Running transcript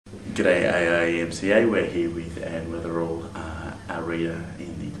G'day AIMCA, we're here with Anne Weatherall, our reader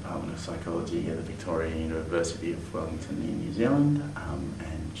in the Department of Psychology at the Victorian University of Wellington in New Zealand,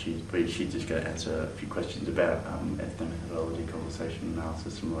 and she's just going to answer a few questions about ethnomethodology, conversation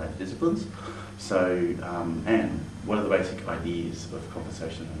analysis and related disciplines. So Anne, what are the basic ideas of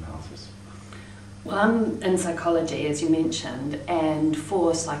conversation analysis? Well, I'm in psychology, as you mentioned, and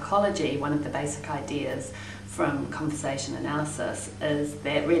for psychology, one of the basic ideas from conversation analysis is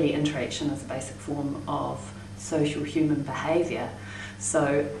that really interaction is a basic form of social human behaviour.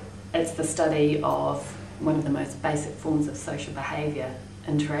 So it's the study of one of the most basic forms of social behaviour,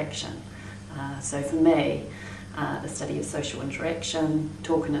 interaction. So for me, the study of social interaction,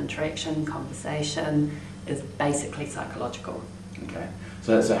 talk and interaction, conversation is basically psychological. Okay,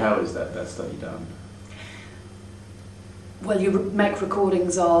 so how is that study done? Well, you make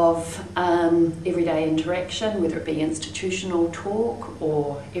recordings of everyday interaction, whether it be institutional talk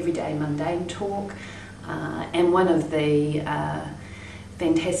or everyday mundane talk. And one of the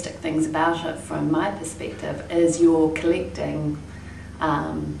fantastic things about it, from my perspective, is you're collecting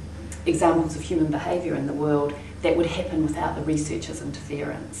examples of human behaviour in the world that would happen without the researcher's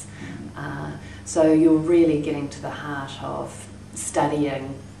interference. So you're really getting to the heart of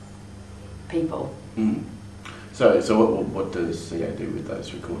studying people. Mm. So what does CA do with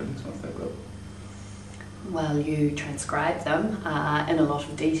those recordings once they've got? Well, you transcribe them in a lot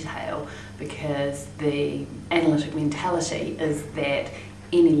of detail, because the analytic mentality is that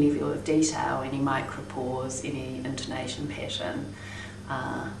any level of detail, any micropause, any intonation pattern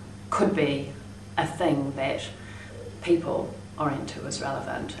could be a thing that people orient to as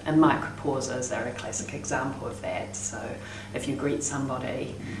relevant, and micropauses are a classic example of that. So if you greet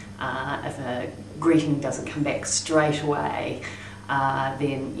somebody, if a greeting doesn't come back straight away,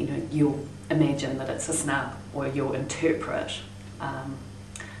 then you'll imagine that it's a snub, or you'll interpret a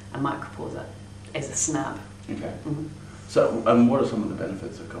micropause as a snub. Okay. Mm-hmm. So what are some of the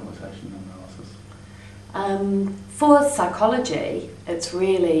benefits of conversation analysis? For psychology, it's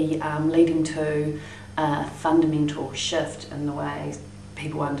really leading to a fundamental shift in the way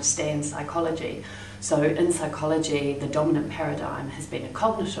people understand psychology. So in psychology, the dominant paradigm has been a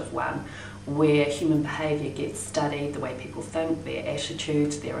cognitive one, where human behaviour gets studied, the way people think, their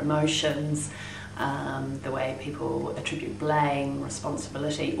attitudes, their emotions, the way people attribute blame,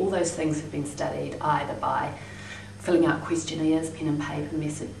 responsibility. All those things have been studied either by filling out questionnaires, pen and paper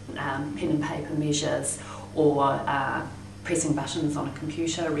measures, or pressing buttons on a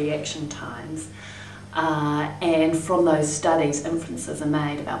computer, reaction times. And from those studies, inferences are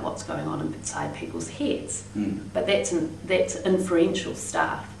made about what's going on inside people's heads. But that's inferential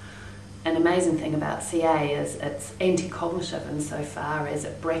stuff. An amazing thing about CA is it's anti-cognitive insofar as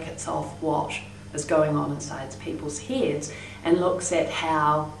it brackets off what is going on inside people's heads and looks at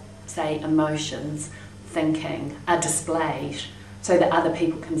how, say, emotions, thinking are displayed so that other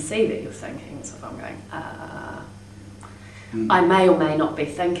people can see that you're thinking. So if I'm going, I may or may not be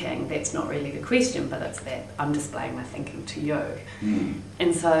thinking, that's not really the question, but it's that I'm displaying my thinking to you.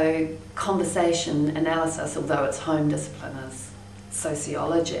 And so conversation analysis, although its home discipline is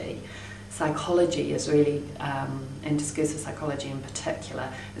sociology, psychology is really, and discursive psychology in particular,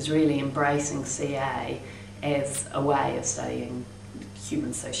 is really embracing CA as a way of studying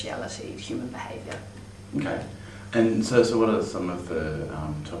human sociality, human behaviour. Okay. And so what are some of the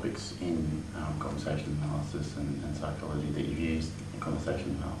topics in conversation analysis and psychology that you've used in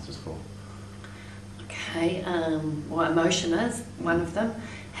conversation analysis for? Okay, well, emotion is one of them.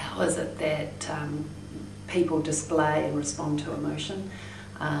 How is it that people display and respond to emotion?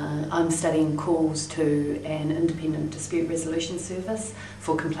 I'm studying calls to an independent dispute resolution service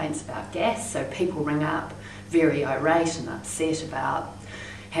for complaints about gas. So people ring up very irate and upset about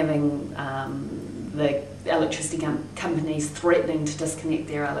having the electricity companies threatening to disconnect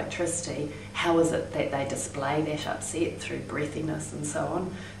their electricity. How is it that they display that upset through breathiness and so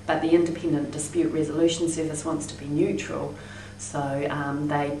on? But the independent dispute resolution service wants to be neutral, so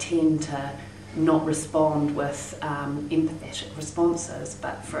they tend to not respond with empathetic responses,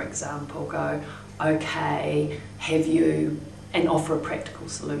 but for example go, okay, have you, and offer a practical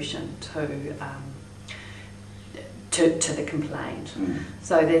solution to the complaint.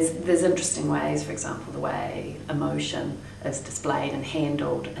 So there's interesting ways, for example, the way emotion is displayed and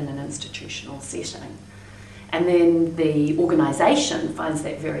handled in an institutional setting. And then the organisation finds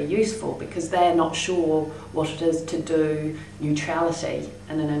that very useful, because they're not sure what it is to do neutrality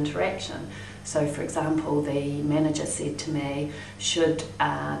in an interaction. So for example, the manager said to me, should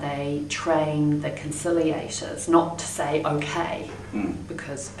they train the conciliators not to say okay,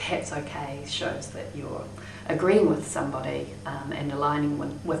 because perhaps okay shows that you're agreeing with somebody and aligning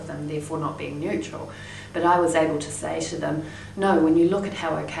with them, therefore not being neutral. But I was able to say to them, no, when you look at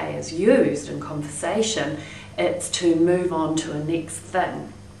how okay is used in conversation, it's to move on to a next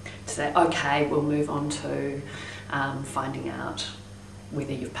thing. To say, okay, we'll move on to finding out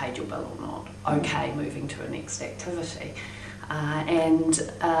whether you've paid your bill or not. Okay, moving to a next activity. So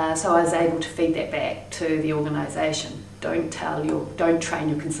I was able to feed that back to the organisation. Don't train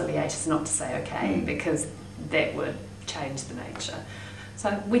your conciliators not to say okay, because that would change the nature.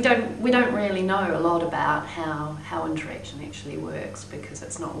 So we don't really know a lot about how interaction actually works, because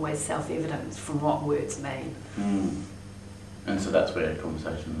it's not always self-evident from what words mean. And so that's where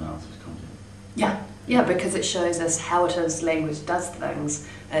conversation analysis comes in. Yeah, because it shows us how it is language does things.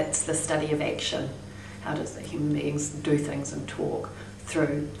 It's the study of action. How does the human beings do things and talk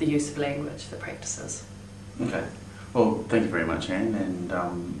through the use of language, the practices. Okay. Well, thank you very much, Anne, and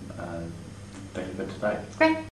thank you for today. Great.